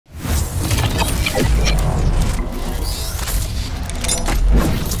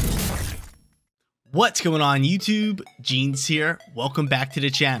What's going on YouTube? Jeans here. Welcome back to the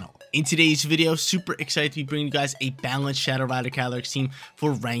channel. In today's video, super excited to be bringing you guys a balanced Shadow Rider Calyrex team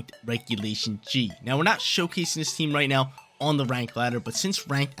for ranked Regulation G. Now, we're not showcasing this team right now on the rank ladder, but since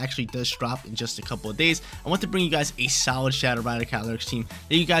ranked actually does drop in just a couple of days, I want to bring you guys a solid Shadow Rider Calyrex team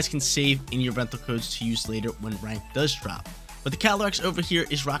that you guys can save in your rental codes to use later when rank does drop. But the Calyrex over here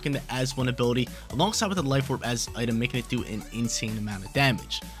is rocking the As One ability alongside with the Life Orb as item, making it do an insane amount of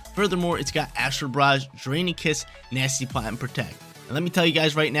damage. Furthermore, it's got Astral Barrage, Draining Kiss, Nasty Plot, and Protect. And let me tell you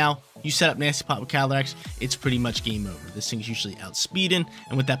guys right now, you set up Nasty Plot with Calyrex, it's pretty much game over. This thing's usually outspeeding,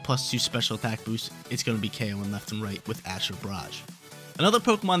 and with that +2 special attack boost, it's going to be KOing left and right with Astral Barrage. Another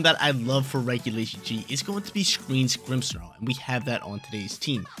Pokemon that I love for Regulation G is going to be Screen's Grimmsnarl, and we have that on today's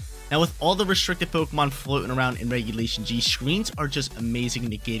team. Now, with all the restricted Pokemon floating around in Regulation G, Screens are just amazing,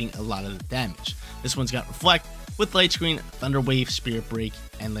 negating a lot of the damage. This one's got Reflect, with Light Screen, Thunder Wave, Spirit Break,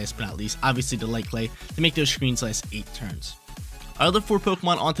 and last but not least, obviously the Light Clay to make those screens last 8 turns. Our other 4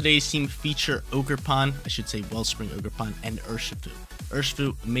 Pokemon on today's team feature Ogerpon, I should say Wellspring Ogerpon, and Urshifu.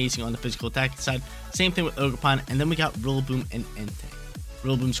 Urshifu, amazing on the physical attacking side, same thing with Ogerpon, and then we got Rillaboom and Entei.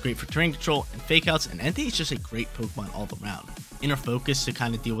 Rillaboom's great for terrain control and fake outs, and Entei is just a great Pokemon all around. Inner Focus to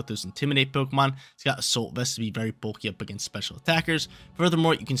kind of deal with those Intimidate Pokemon. It's got Assault Vest to be very bulky up against special attackers.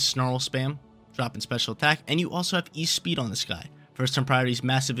 Furthermore, you can Snarl spam, drop in special attack, and you also have E-Speed on this guy. First turn priority is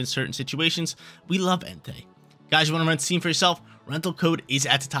massive in certain situations. We love Entei. Guys, you want to rent the team for yourself? Rental code is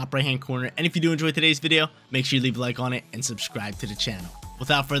at the top right hand corner, and if you do enjoy today's video, make sure you leave a like on it and subscribe to the channel.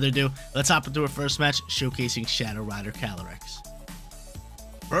 Without further ado, let's hop into our first match showcasing Shadow Rider Calyrex.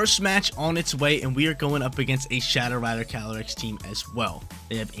 First match on its way, and we are going up against a Shadow Rider Calyrex team as well.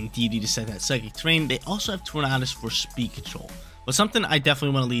 They have Indeedee to set that Psychic Terrain. They also have Tornadus for speed control. But something I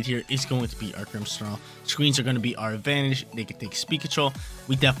definitely want to lead here is going to be our Grimmsnarl. Screens are going to be our advantage. They can take speed control.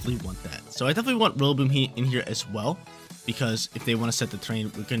 We definitely want that. So I definitely want Rillaboom in here as well, because if they want to set the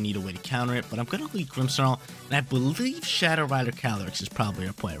terrain, we're going to need a way to counter it. But I'm going to lead Grimmsnarl, and I believe Shadow Rider Calyrex is probably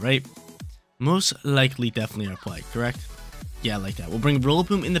our play, right? Most likely, definitely our play, correct? Yeah, I like that. We'll bring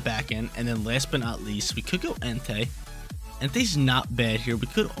Rillaboom in the back end, and then last but not least, we could go Entei. Entei's not bad here. We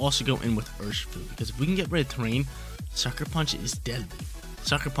could also go in with Urshifu, because if we can get rid of terrain, Sucker Punch is deadly.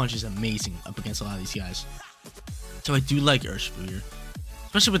 Sucker Punch is amazing up against a lot of these guys. So I do like Urshifu here,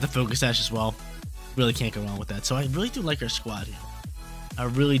 especially with the Focus Sash as well. Really can't go wrong with that. So I really do like our squad here. I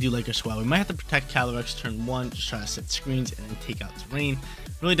really do like our squad. We might have to protect Calyrex turn 1, just try to set screens and then take out terrain.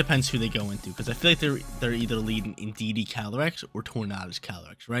 Really depends who they go into, because I feel like they're either leading Indeedee Calyrex or Tornadus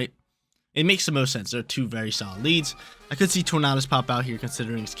Calyrex, right? It makes the most sense. They're 2 very solid leads. I could see Tornadus pop out here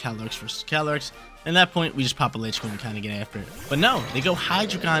considering it's Calyrex versus Calyrex. At that point, we just pop a Lich Screen and kind of get after it. But no, they go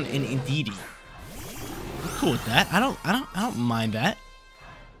Hydreigon and Indeedee. I'm cool with that. I don't mind that.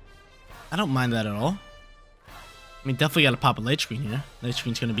 I don't mind that at all. I mean, definitely got to pop a Light Screen here. Light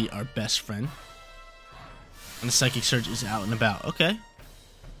Screen's going to be our best friend. And the Psychic Surge is out and about. Okay.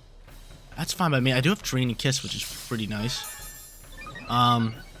 That's fine by me. I do have Draining Kiss, which is pretty nice.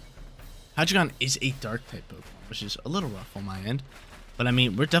 Hydreigon is a Dark type Pokemon, which is a little rough on my end. But I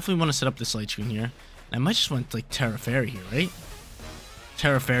mean, we definitely want to set up this Light Screen here. And I might just want like Terra Fairy here, right?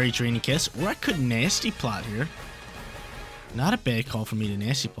 Terra Fairy, Draining Kiss. Or I could Nasty Plot here. Not a bad call for me to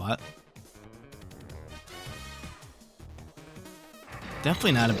Nasty Plot.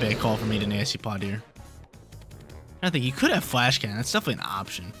 Definitely not a bad call for me to Nasty Plot here. I think you could have Flash Cannon. That's definitely an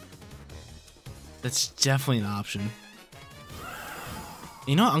option. That's definitely an option.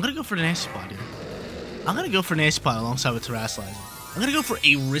 You know what? I'm going to go for the Nasty Plot here. I'm going to go for Nasty Plot alongside with Terrasilizer. I'm going to go for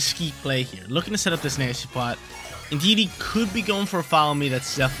a risky play here. Looking to set up this Nasty Plot. Indeedee could be going for a Follow Me.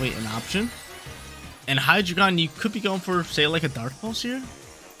 That's definitely an option. And Hydreigon, you could be going for, say, like a Dark Pulse here.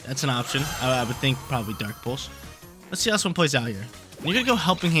 That's an option. I would think probably Dark Pulse. Let's see how this one plays out here. You're going to go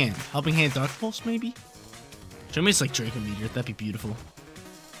Helping Hand. Helping Hand Dark Pulse, maybe? Show me it's like Draco Meteor. That'd be beautiful.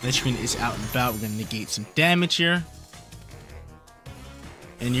 Lich Screen is out and about. We're going to negate some damage here.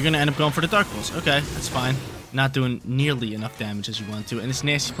 And you're going to end up going for the Dark Pulse. Okay, that's fine. Not doing nearly enough damage as you want to. And this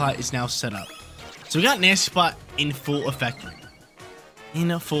Nasty Plot is now set up. So we got Nasty Plot in full effect right now.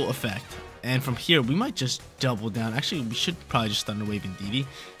 In a full effect. And from here, we might just double down. Actually, we should probably just Thunder Wave Indeedee.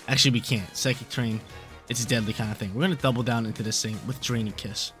 Actually, we can't. Psychic Terrain, it's a deadly kind of thing. We're going to double down into this thing with Draining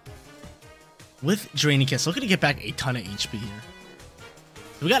Kiss. With Draining Kiss, looking to get back a ton of HP here.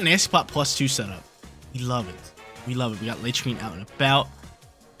 So we got Nasty Plot +2 set up. We love it. We love it. We got Light Screen out and about.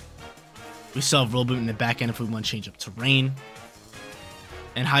 We still have Rillaboom in the back end if we want to change up terrain.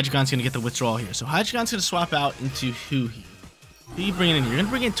 And Hydreigon's going to get the withdrawal here. So Hydreigon's going to swap out into who here? Who are you bringing in here? You're going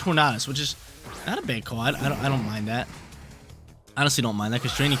to bring in Tornadus, which is not a bad call. I don't mind that. Honestly, don't mind that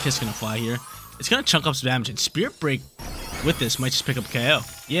because Draining Kiss is going to fly here. It's going to chunk up some damage. And Spirit Break with this might just pick up KO.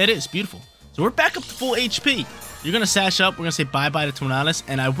 Yeah, it is. Beautiful. So we're back up to full HP. You're going to sash up. We're going to say bye-bye to Tornadus.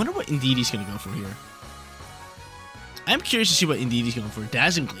 And I wonder what Indeedee's going to go for here. I'm curious to see what Indeedee's going for.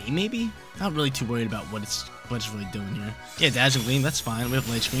 Dazzling Gleam, maybe? Not really too worried about what it's really doing here. Yeah, Dazzling Gleam, that's fine. We have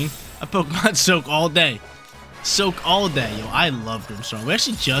Light Screen. A Pokemon Soak all day. Soak all day. Yo, I love Grimmsnarl. We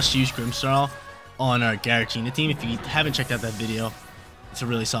actually just used Grimmsnarl on our Giratina team. If you haven't checked out that video, it's a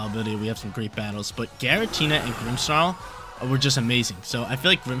really solid video. We have some great battles. But Giratina and Grimmsnarl were just amazing. So I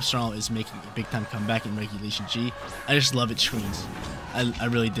feel like Grimmsnarl is making a big-time comeback in Regulation G. I just love its screens. I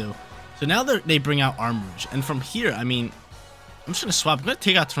really do. So now they bring out Armrouge. And from here, I mean, I'm just going to swap. I'm going to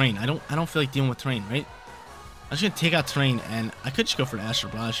take out Terrain. I don't feel like dealing with Terrain, right? I'm just going to take out Terrain, and I could just go for an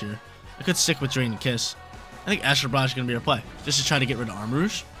Astral Barrage here. I could stick with Drain and Kiss. I think Astral Barrage is going to be our play, just to try to get rid of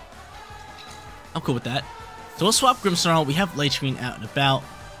Armrouge. I'm cool with that. So we'll swap Grimmsnarl. We have Light Screen out and about,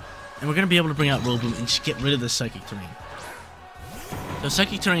 and we're going to be able to bring out Rillaboom and just get rid of the Psychic Terrain. So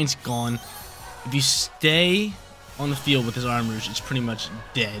Psychic Terrain's gone. If you stay on the field with his Armrouge, it's pretty much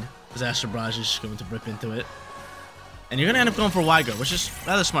dead, because Astral Barrage is just going to rip into it. And you're going to end up going for Wide Guard, which is a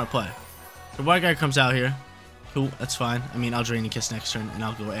rather smart play. So Wide Guard comes out here. Cool, that's fine. I mean, I'll Drain and Kiss next turn, and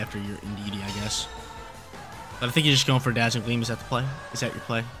I'll go after your Indeedee, I guess. But I think you're just going for Dazzling Gleam. Is that the play? Is that your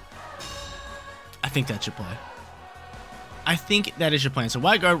play? I think that's your play. I think that is your plan. So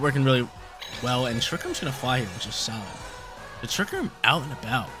Wide Guard working really well, and Trick Room's going to fly here, which is solid. The Trick Room out and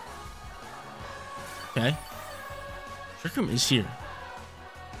about. Okay. Trick Room is here.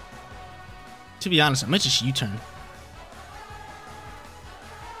 To be honest, I might just U-turn.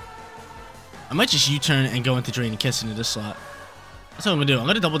 I might just U-turn and go into Drain and Kiss into this slot. That's what I'm going to do. I'm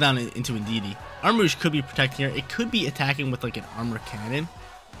going to double down into Indeedee. Armrouge could be protecting here. It could be attacking with like an Armor Cannon.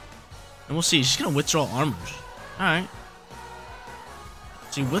 And we'll see. He's just going to withdraw Armrouge. Alright.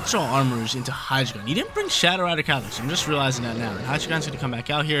 So you withdraw Armrouge into Hydreigon. You didn't bring Shadow RIder Calyrex. I'm just realizing that now. And Hydreigon's going to come back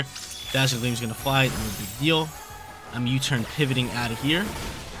out here. Dazzling Gleam's going to fly. No big deal. I'm U-turn pivoting out of here.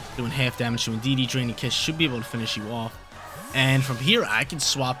 Doing half damage to Indeedee. Drain and Kiss should be able to finish you off. And from here, I can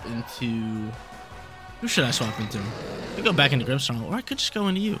swap into... Who should I swap into? I could go back into Grimmsnarl, or I could just go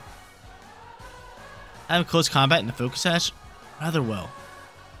into you. I have close combat in the Focus Sash rather well.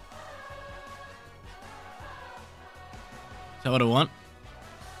 Is that what I want?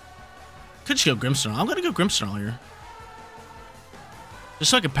 Could just go Grimmsnarl. I'm going to go Grimmsnarl here.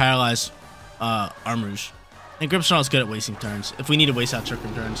 Just so I can paralyze Armrouge. And Grimmsnarl is good at wasting turns. If we need to waste out Trick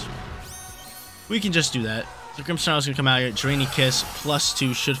Room turns, we can just do that. So Grimmsnarl is going to come out here. Drain and Kiss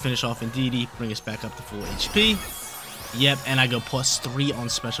 +2 should finish off Indeedee. Bring us back up to full HP. Yep, and I go +3 on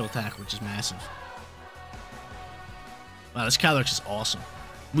special attack, which is massive. Wow, this Calyrex is awesome.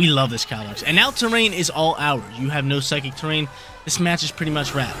 We love this Calyrex. And now Terrain is all ours. You have no Psychic Terrain. This match is pretty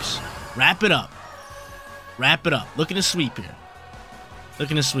much wraps. Wrap it up. Wrap it up. Look at the sweep here.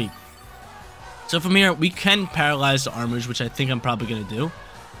 Look at the sweep. So from here, we can paralyze the Armrouge, which I think I'm probably going to do.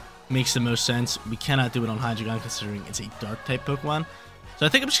 Makes the most sense. We cannot do it on Hydreigon considering it's a dark type Pokemon. So I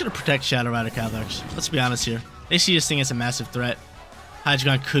think I'm just going to protect Shadow RIder Calyrex. Let's be honest here. They see this thing as a massive threat.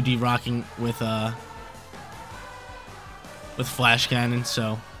 Hydreigon could be rocking with Flash Cannon,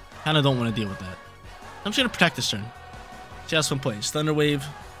 so kind of don't want to deal with that. I'm just going to protect this turn. See how this one plays. Thunder Wave,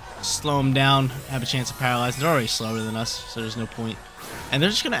 slow them down, have a chance to paralyze. They're already slower than us, so there's no point. And they're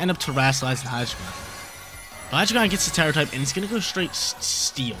just going to end up terrestrializing Hydreigon. Hydreigon gets the Terror type, and it's going to go straight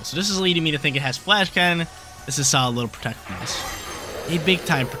Steel. So this is leading me to think it has Flash Cannon. This is a solid little protect from us. A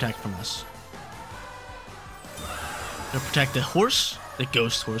big-time protect from us. Gonna protect the horse, the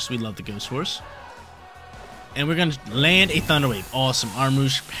Ghost Horse. We love the Ghost Horse. And we're going to land a Thunder Wave. Awesome.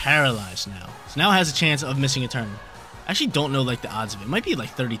 Armrouge paralyzed now. So now it has a chance of missing a turn. I actually don't know like the odds of it. It might be like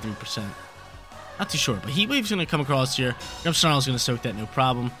 33%. Not too sure. But Heat Wave's going to come across here. Grimmsnarl's going to soak that, no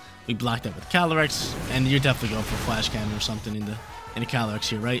problem. We blocked that with Calyrex, and you're definitely going for a Flash Cannon or something in the Calyrex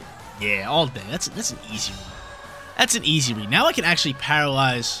here, right? Yeah, all day. That's an easy one. That's an easy read. Now I can actually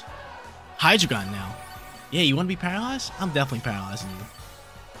paralyze Hydreigon now. Yeah, you want to be paralyzed? I'm definitely paralyzing you.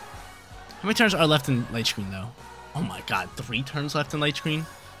 How many turns are left in Light Screen, though? Oh my god, 3 turns left in Light Screen?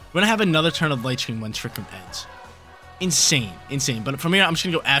 We're going to have another turn of Light Screen when Trick Room ends. Insane, insane. But from here, I'm just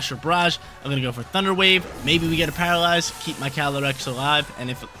going to go Astral Barrage. I'm going to go for Thunder Wave. Maybe we get a Paralyze, keep my Calyrex alive.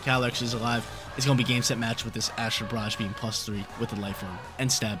 And if Calyrex is alive, it's going to be game set match with this Astral Barrage being +3 with the Life Orb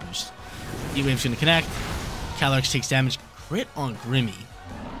and Stab Boost. Heat Wave's going to connect. Calyrex takes damage. Crit on Grimmy.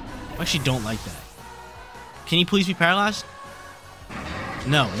 I actually don't like that. Can you please be paralyzed?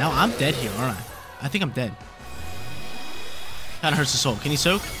 No, now I'm dead here, aren't I? I think I'm dead. Kinda hurts the soul. Can you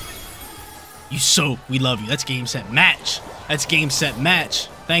soak? You soak. We love you. That's game set match. That's game set match.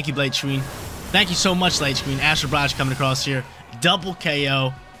 Thank you, Blade Screen. Thank you so much, Light Screen. Astral Barrage coming across here. Double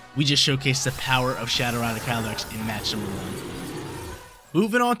KO. We just showcased the power of Shadow Rider Calyrex in match number 1.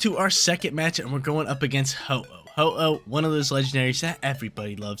 Moving on to our second match, and we're going up against Ho-Oh. Ho-Oh, one of those legendaries that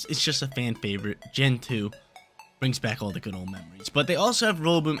everybody loves. It's just a fan favorite. Gen 2 brings back all the good old memories. But they also have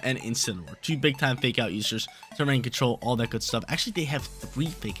Rillaboom and Incineroar, 2 big-time fake-out users, terrain control, all that good stuff. Actually, they have 3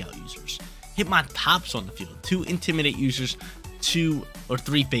 fake-out users. Hitmontop's on the field, 2 Intimidate users, 2 or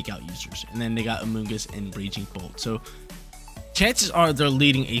 3 fake-out users. And then they got Amoonguss and Raging Bolt. So chances are they're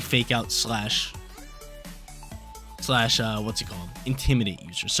leading a fake-out slash what's it called? Intimidate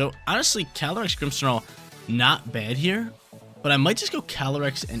user. So honestly, Calyrex, Grimmsnarl, not bad here. But I might just go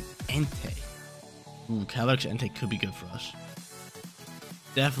Calyrex and Entei. Ooh, Calyrex and Entei could be good for us.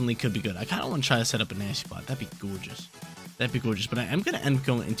 Definitely could be good. I kind of want to try to set up a nasty spot. That'd be gorgeous. That'd be gorgeous. But I am going to end up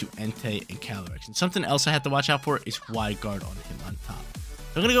going into Entei and Calyrex. And something else I have to watch out for is Wide Guard on him on top.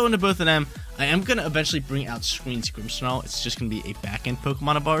 So I'm going to go into both of them. I am going to eventually bring out Screen's Grimmsnarl. It's just going to be a back-end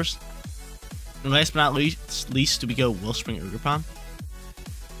Pokemon of ours. And last but not least, do we go Wellspring Ogerpon?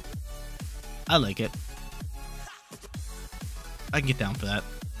 I like it. I can get down for that.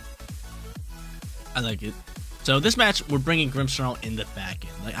 I like it. So this match, we're bringing Grimmsnarl in the back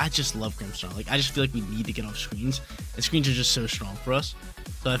end. Like, I just love Grimmsnarl. Like, I just feel like we need to get off screens. And screens are just so strong for us.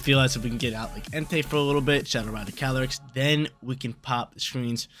 So I feel as if we can get out like Entei for a little bit, Shadow Rider Calyrex, then we can pop the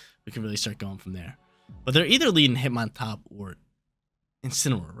screens. We can really start going from there. But they're either leading Hitmontop or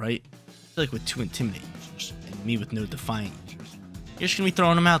Incineroar, right? I feel like with 2 Intimidate users and me with no Defiant users, you're just gonna be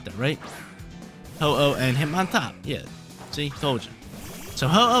throwing them out there, right? Ho-Oh and Hitmontop. Yeah. See, told you. So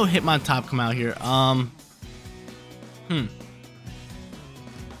Ho-Oh, Hitmontop come out here.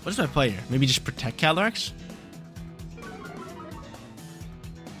 What is my play here? Maybe just protect Calyrex?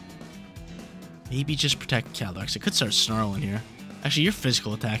 Maybe just protect Calyrex. I could start snarling here. Actually, you're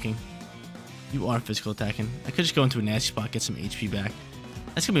physical attacking. You are physical attacking. I could just go into a nasty spot, get some HP back.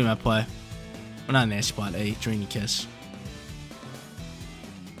 That's gonna be my play. Well, not a nasty spot, a Draining Kiss.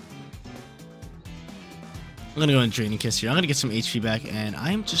 I'm gonna go into Draining Kiss here. I'm gonna get some HP back, and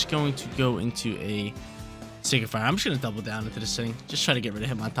I'm just going to go into a Sacred Fire. I'm just gonna double down into this thing. Just try to get rid of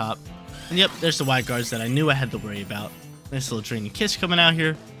Hitmontop. And yep, there's the Wide Guards that I knew I had to worry about. Nice little Draining Kiss coming out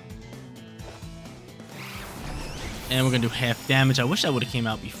here. And we're gonna do half damage. I wish I would have came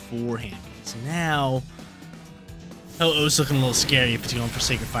out beforehand, because now Ho-Oh's looking a little scary if it's going for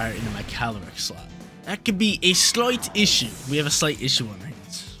Sacred Fire into my Calyrex slot. That could be a slight issue. We have a slight issue on our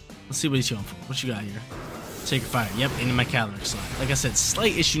hands. Let's see what he's going for. What you got here? Sacred Fire. Yep, into my Calyrex slot. Like I said,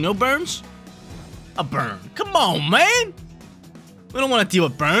 slight issue. No burns? A burn. Come on, man! We don't want to deal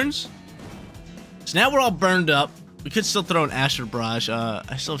with burns. So now we're all burned up. We could still throw an Astral Barrage.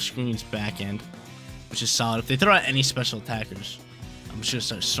 I still have Screen's back end, which is solid. If they throw out any special attackers, I'm just gonna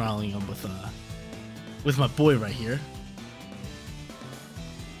start snarling them with my boy right here.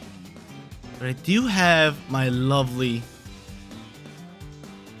 But I do have my lovely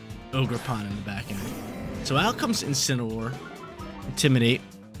Ogerpon in the back end. So out comes Incineroar, Intimidate.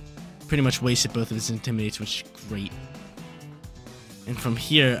 Pretty much wasted both of his Intimidates, which is great. And from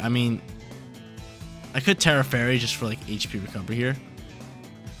here, I mean, I could Terra Fairy just for like HP recovery here,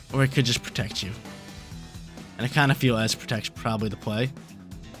 or I could just protect you. And I kind of feel as Protect's probably the play,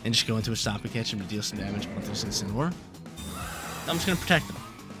 and just go into a Stop and Catch him to deal some damage onto this Incineroar. I'm just gonna protect him.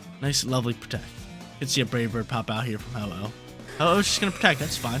 Nice, lovely Protect. Could see a Brave Bird pop out here from Ho-Oh. Ho-Oh's just gonna Protect.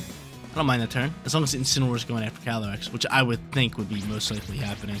 That's fine. I don't mind that turn, as long as Incineroar's going after Calyrex, which I would think would be most likely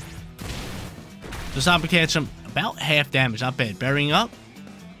happening. So Stop and Catch him, about half damage, not bad. Burying up.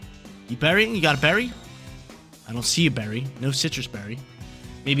 You burying? You got a berry? I don't see a berry. No citrus berry.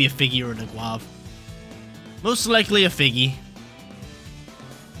 Maybe a Figgy or a Guave. Most likely a Figgy.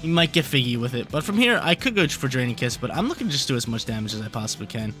 You might get Figgy with it. But from here, I could go for Draining Kiss, but I'm looking to just do as much damage as I possibly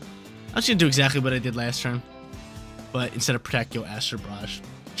can. I'm just going to do exactly what I did last turn. But instead of Protect, go Astral Barrage.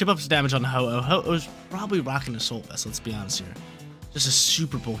 Chip up some damage on the Ho-Oh. Ho-Oh's probably rocking Assault Vest, let's be honest here. Just a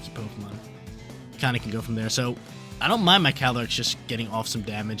super bulky Pokemon. Kind of can go from there. So I don't mind my Calyrex just getting off some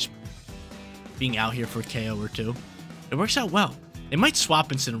damage, being out here for a KO or 2. It works out well. They might swap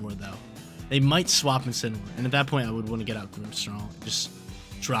Incineroar though. They might swap Incineroar, and at that point I would want to get out Grimmsnarl, just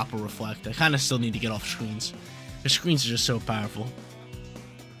drop or Reflect. I kind of still need to get off screens. The screens are just so powerful.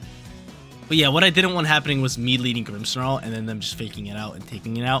 But yeah, what I didn't want happening was me leading Grimmsnarl and then them just faking it out and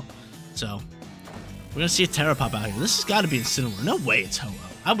taking it out. So we're gonna see a Terra pop out here. This has got to be Incineroar. No way it's Ho-Oh.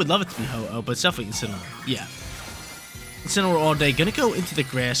 I would love it to be Ho-Oh, but it's definitely Incineroar. Yeah. Incineroar all day. Gonna go into the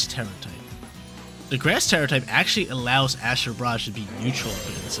Grass Terra type. The Grass Terra type actually allows Astral Barrage to be neutral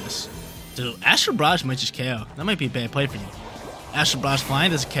against this. So Astral Barrage might just KO. That might be a bad play for you. Astral Barrage flying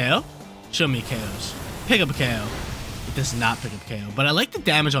does a KO. Show me KOs. Pick up a KO. It does not pick up KO, but I like the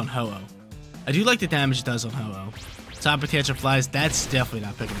damage on Ho-Oh. I do like the damage it does on Ho-Oh. Top Tantrum flies, that's definitely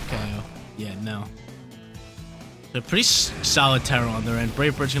not picking up KO. Yeah, no. So pretty solid Terror on their end.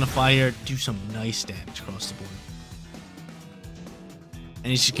 Brave Bird's gonna fly here, do some nice damage across the board. And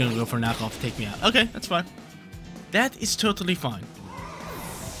he's just gonna go for a knockoff to take me out. Okay, that's fine. That is totally fine.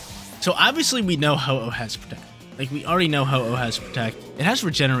 So obviously we know Ho-Oh has Protect. Like, we already know Ho-Oh has Protect. It has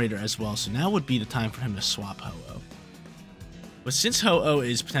Regenerator as well, so now would be the time for him to swap Ho-Oh. But since Ho-Oh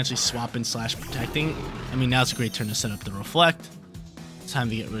is potentially swapping / protecting, I mean, now's a great turn to set up the Reflect. It's time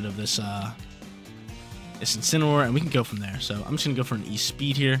to get rid of this Incineroar, and we can go from there. So I'm just going to go for an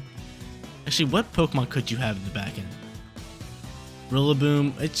E-Speed here. Actually, what Pokemon could you have in the back end?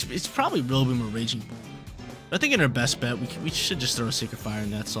 Rillaboom. It's probably Rillaboom or Raging Bull. But I think in our best bet, we should just throw a Sacred Fire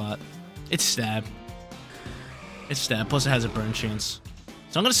in that slot. It's Stab. It's Stab, plus it has a burn chance.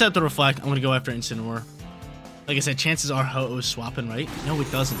 So I'm going to set up the Reflect. I'm going to go after Incineroar. Like I said, chances are Ho-Oh's swapping, right? No, it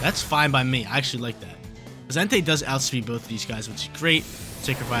doesn't. That's fine by me. I actually like that. Because Entei does outspeed both of these guys, which is great.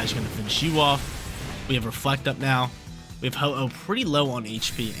 Sacred Fire is going to finish you off. We have Reflect up now. We have Ho-Oh pretty low on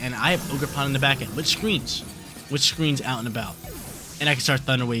HP. And I have Ogerpon in the back end, which screens out and about. And I can start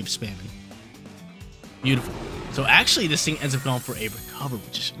Thunder Wave spamming. Beautiful. So actually, this thing ends up going for a Recover,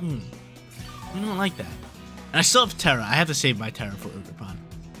 which is... I don't like that. And I still have Terra. I have to save my Terra for Ogerpon.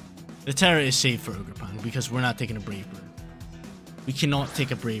 The Terra is saved for Ogerpon because we're not taking a Brave Bird. We cannot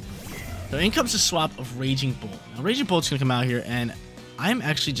take a Brave Bird. So in comes the swap of Raging Bolt. Now Raging Bolt's going to come out here, and I'm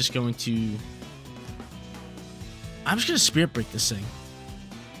actually just going to... I'm just going to Spirit Break this thing.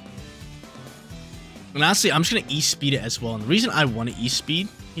 And honestly, I'm just going to E-Speed it as well. And the reason I want to E-Speed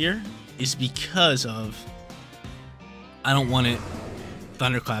here is because of... I don't want it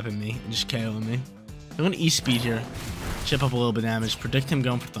Thunderclapping me and just KOing me. I'm going to E-Speed here. Chip up a little bit of damage. Predict him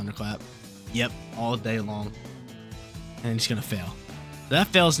going for Thunderclap. Yep, all day long. And he's going to fail. So that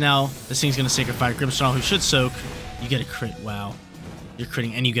fails now. This thing's going to Sacred Fire. Grimmsnarl, who should soak. You get a crit. Wow. You're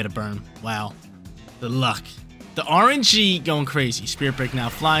critting and you get a burn. Wow. The luck. The RNG going crazy. Spirit Break now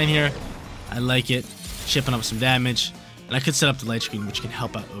flying here. I like it. Chipping up some damage. And I could set up the Light Screen, which can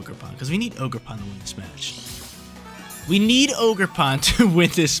help out Ogerpon. Because we need Ogerpon to win this match. We need Ogerpon to win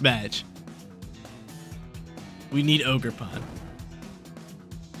this match. We need Ogerpon.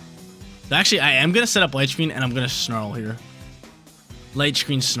 So actually, I am going to set up Light Screen, and I'm going to Snarl here. Light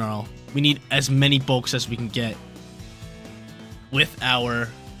Screen Snarl. We need as many bulks as we can get with our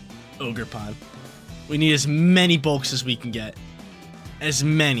Ogerpon. We need as many bulks as we can get. As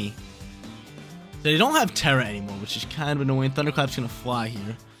many. So they don't have Terra anymore, which is kind of annoying. Thunderclap's going to fly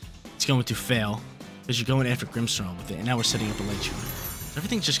here. It's going to fail. Because you're going after Grimmsnarl with it, and now we're setting up a Light Screen. So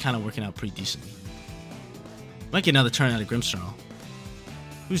everything's just kind of working out pretty decently. Might get another turn out of Grimmsnarl.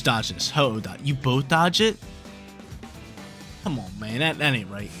 Who's dodging this? Ho-Oh dodge. You both dodge it? Come on, man. That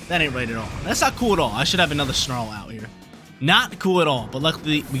ain't right. That ain't right at all. That's not cool at all. I should have another Snarl out here. Not cool at all. But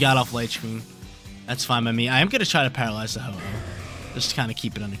luckily, we got off Light Screen. That's fine by me. I am going to try to paralyze the Ho-Oh. Just to kind of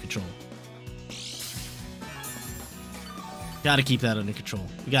keep it under control. Gotta keep that under control.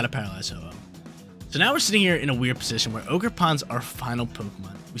 We gotta paralyze Ho-Oh. So now we're sitting here in a weird position where Ogerpon's our final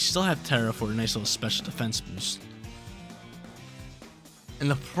Pokemon. We still have Terra for a nice little special defense boost.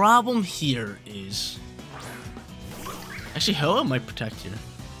 And the problem here is... Actually, Ho-Oh might protect here.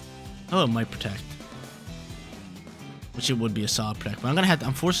 Ho-Oh might protect. Which it would be a solid protect. But I'm gonna have to...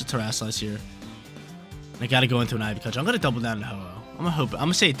 I'm forced to Terrasilize here. And I gotta go into an Ivy Cudgel. I'm gonna double down to Ho-Oh. I'm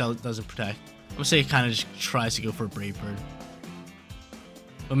gonna say it doesn't protect. I'm gonna say it kind of just tries to go for a Brave Bird.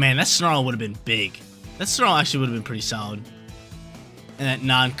 But man, that Snarl would have been big. That Snarl actually would have been pretty solid. And that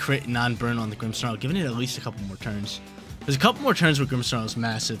non-crit, non-burn on the Grimmsnarl, giving it at least a couple more turns. There's a couple more turns where Grimmsnarl is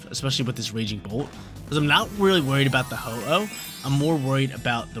massive, especially with this Raging Bolt. Because I'm not really worried about the Ho-Oh. I'm more worried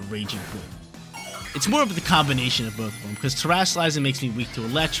about the Raging Bolt. It's more of the combination of both of them. Because Terrasilizing makes me weak to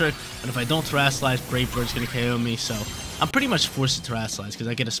Electric. And if I don't Terrasilize, Brave Bird's going to KO me. So I'm pretty much forced to Terrasilize because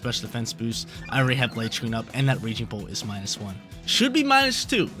I get a special defense boost. I already have Light Screen up. And that Raging Bolt is -1. Should be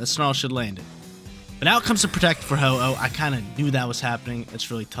 -2. That Snarl should land it. But now it comes to Protect for Ho-Oh. I kind of knew that was happening. It's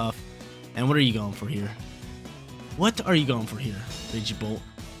really tough. And what are you going for here? What are you going for here, Raging Bolt?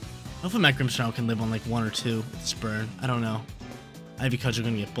 Hopefully my Grimmsnarl can live on like 1 or 2 with this burn. I don't know. Ivy Cudgel are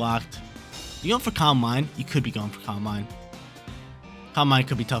going to get blocked. You going for Calm Mind? You could be going for Calm Mind. Calm Mind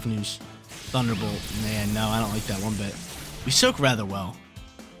could be tough news. Thunderbolt. Man, no, I don't like that one bit. We soak rather well.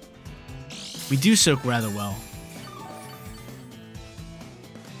 We do soak rather well.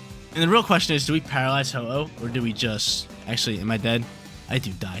 And the real question is, do we paralyze Ho-Oh, or do we just... Actually, am I dead? I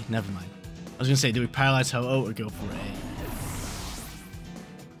do die. Never mind. I was going to say, do we paralyze Ho-Oh, or go for a...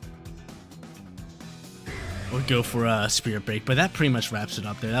 or go for a Spirit Break, but that pretty much wraps it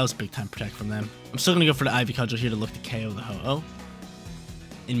up there. That was big time protect from them. I'm still going to go for the Ivy Cudgel here to look to KO the Ho-Oh.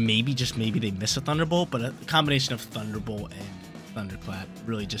 And maybe, just maybe, they miss a Thunderbolt, but a combination of Thunderbolt and Thunderclap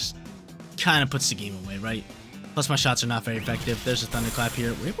really just kind of puts the game away, right? Plus my shots are not very effective. There's a Thunderclap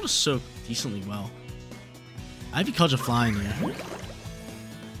here. We're able to soak decently well. Ivy Cudgel flying here.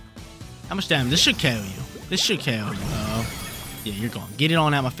 How much damage? This should KO you. This should KO you. Oh, yeah, you're gone. Get it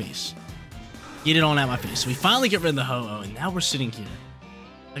on out my face. Get it on out my face. So we finally get rid of the Ho-Oh, and now we're sitting here.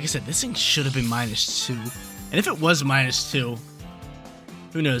 Like I said, this thing should have been -2. And if it was -2,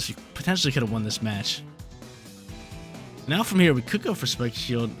 who knows? We potentially could have won this match. Now from here, we could go for Spike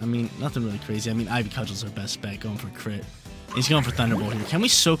Shield. I mean, nothing really crazy. I mean, Ivy Cudgel's our best bet, going for crit. He's going for Thunderbolt here. Can we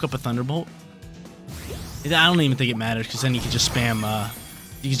soak up a Thunderbolt? I don't even think it matters, because then you can just spam,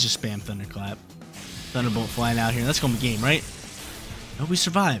 Thunderclap. Thunderbolt flying out here. That's going to be game, right? No, we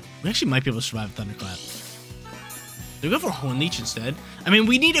survive. We actually might be able to survive Thunderclap. Do we go for Horn Leech instead? I mean,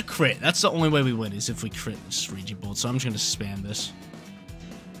 we need a crit. That's the only way we win, is if we crit this Raging Bolt. So I'm just going to spam this.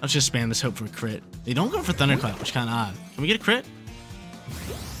 I'll just spam this, hope for a crit. They don't go for Thunderclap, which is kind of odd. Can we get a crit?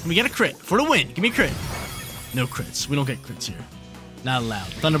 Can we get a crit? For the win. Give me a crit. No crits. We don't get crits here. Not allowed.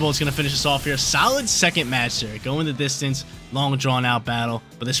 Thunderbolt's going to finish us off here. Solid second match there. Going the distance. Long drawn out battle.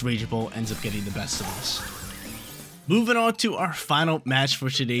 But this Raging Bolt ends up getting the best of us. Moving on to our final match for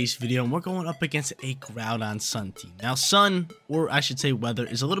today's video, and we're going up against a Groudon Sun team. Now, Sun, or I should say Weather,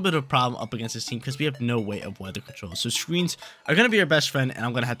 is a little bit of a problem up against this team because we have no way of weather control. So screens are going to be our best friend, and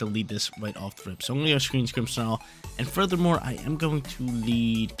I'm going to have to lead this right off the rip. So I'm going to go Screens, Grimmsnarl, and furthermore, I am going to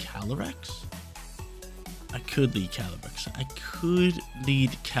lead Calyrex. I could lead Calyrex,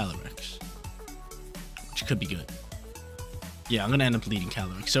 which could be good. Yeah, I'm going to end up leading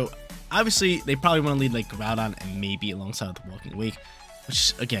Calyrex. So obviously, they probably want to lead like Groudon and maybe alongside with the Walking Wake,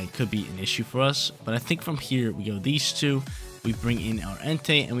 which again could be an issue for us. But I think from here we go these two. We bring in our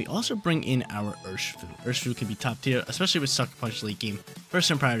Entei, and we also bring in our Urshifu. Urshifu can be top tier, especially with Sucker Punch late game. First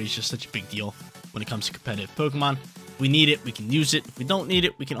turn priority is just such a big deal when it comes to competitive Pokemon. If we need it, we can use it. If we don't need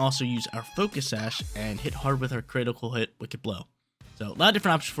it, we can also use our Focus Sash and hit hard with our critical hit, Wicked Blow. So a lot of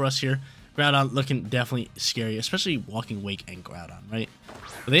different options for us here. Groudon looking definitely scary, especially Walking Wake and Groudon, right?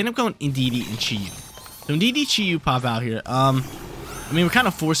 But they end up going Indeedee and Chi-Yu. So Indeedee, Chi-Yu pop out here. I mean, we're kind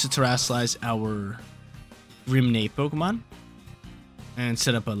of forced to Terrasilize our Grimnate Pokemon and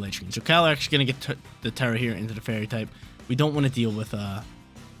set up a Light Screen. So Calyrex is going to get the Terra here into the Fairy type. We don't want to deal with a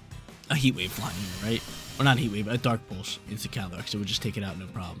Heat Wave flying here, right? Or not Heat Wave, a Dark Pulse into Calyrex. So we'll just take it out, no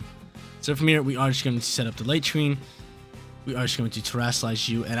problem. So from here, we are just going to set up the Light Screen. We are just going to Terrasilize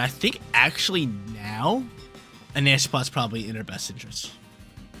you, and I think actually now a Nasty Spot's probably in our best interest.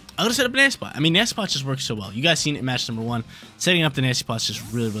 I'm going to set up a Nasty Spot. I mean, Nasty Spot just works so well. You guys seen it in match number 1. Setting up the Nasty Spot's just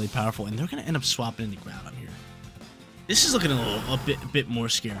really, really powerful, and they're going to end up swapping in the Groudon here. This is looking a bit more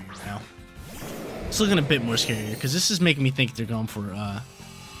scarier now. It's looking a bit more scarier, because this is making me think they're going for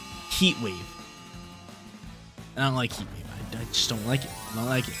Heat Wave. I don't like Heat Wave. I just don't like it. I don't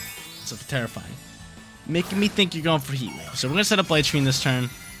like it. It's looking terrifying. Making me think you're going for Heat Wave. So we're going to set up Light Screen this turn.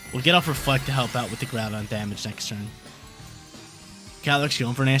 We'll get off Reflect to help out with the Groudon damage next turn. Calyrex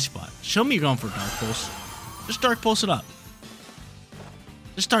going for an Nasty Spot. Show me you're going for a Dark Pulse. Just Dark Pulse it up.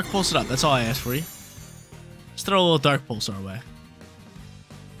 Just Dark Pulse it up. That's all I ask for you. Just throw a little Dark Pulse our way.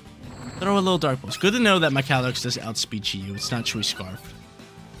 Throw a little Dark Pulse. Good to know that my Calyrex does outspeed Chi-Yu. It's not Chewy Scarf.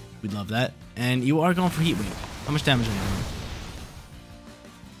 We'd love that. And you are going for Heat Wave. How much damage are you doing?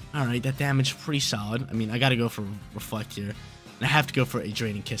 Alright, that damage is pretty solid. I mean, I gotta go for Reflect here. And I have to go for a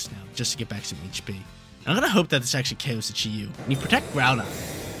Draining Kiss now, just to get back some HP. And I'm gonna hope that this actually KOs the Chi-Yu. And you protect Groudon.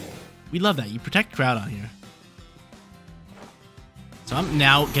 We love that. You protect Groudon here. So I'm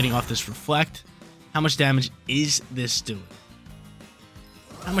now getting off this Reflect. How much damage is this doing?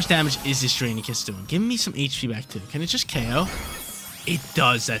 How much damage is this Draining Kiss doing? Give me some HP back too. Can it just KO? It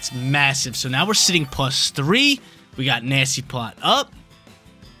does. That's massive. So now we're sitting +3. We got Nasty Plot up.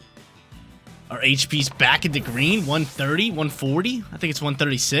 Our HP's back into green, 130, 140. I think it's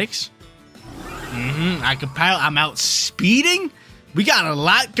 136. I'm out speeding. We got a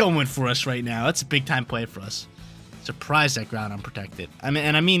lot going for us right now. That's a big time play for us. Surprised that Groudon protected. I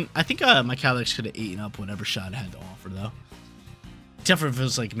mean, I think my Calyrex could have eaten up whatever shot it had to offer though. Except for if it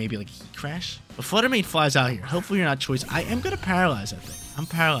was like maybe like a Heat Crash. But Fluttermane flies out here. Hopefully you're not choice. I am gonna paralyze that thing. I'm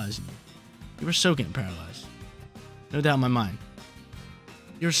paralyzing you. You were so getting paralyzed. No doubt in my mind.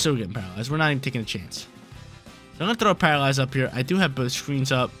 You're so getting paralyzed. We're not even taking a chance. So I'm going to throw a Paralyze up here. I do have both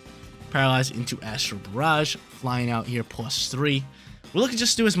screens up. Paralyze into Astral Barrage. Flying out here +3. We're looking to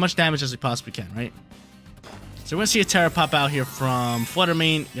just do as much damage as we possibly can, right? So we're going to see a Terra pop out here from Flutter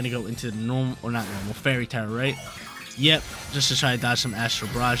Mane. Going to go into the normal, or not normal, Fairy Terra, right? Yep, just to try to dodge some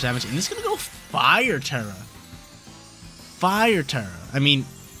Astral Barrage damage. And this is going to go Fire Terra. Fire Terra. I mean,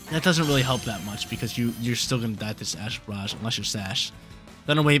 that doesn't really help that much because you're still going to die to this Astral Barrage unless you're Sash.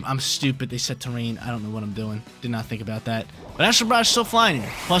 Thunder Wave, I'm stupid. They set terrain. I don't know what I'm doing. Did not think about that. But Astral Barrage still flying here.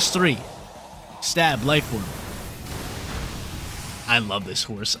 +3. Stab, Life Orb. I love this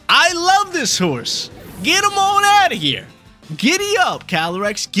horse. I love this horse. Get him on out of here. Giddy up,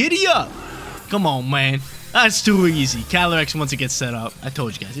 Calyrex. Giddy up. Come on, man. That's too easy. Calyrex, once it gets set up, I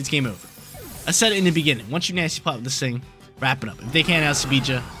told you guys, it's game over. I said it in the beginning. Once you nasty pop this thing, wrap it up. If they can't outspeed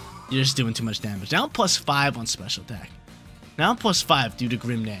you, you're just doing too much damage. Now I'm +5 on special attack. Now I'm +5 due to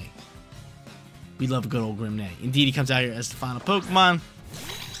Grimnay. We love a good old Grimnay. Indeed, he comes out here as the final Pokemon.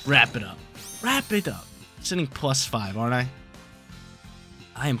 Wrap it up. Wrap it up. Sitting +5, aren't I?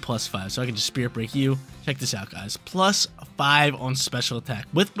 I am +5, so I can just Spirit Break you. Check this out, guys. +5 on special attack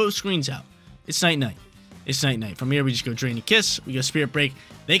with both screens out. It's night-night. It's night-night. From here, we just go Drain and Kiss. We go Spirit Break.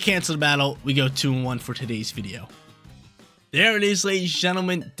 They cancel the battle. We go 2-1 for today's video. There it is, ladies and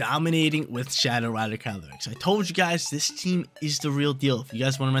gentlemen, dominating with Shadow Rider Calyrex. I told you guys, this team is the real deal. If you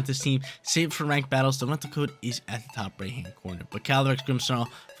guys want to rent this team, save it for ranked battles. The rental code is at the top right-hand corner. But Calyrex, Grimmsnarl,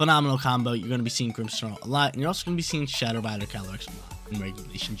 phenomenal combo. You're going to be seeing Grimmsnarl a lot, and you're also going to be seeing Shadow Rider Calyrex a lot in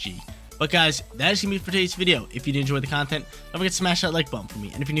Regulation G. But guys, that is going to be it for today's video. If you did enjoy the content, don't forget to smash that like button for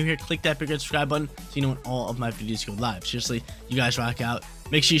me. And if you're new here, click that big red subscribe button so you know when all of my videos go live. Seriously, you guys rock out.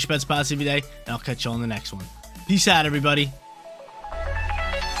 Make sure you spread positivity every day, and I'll catch you on the next one. Peace out, everybody.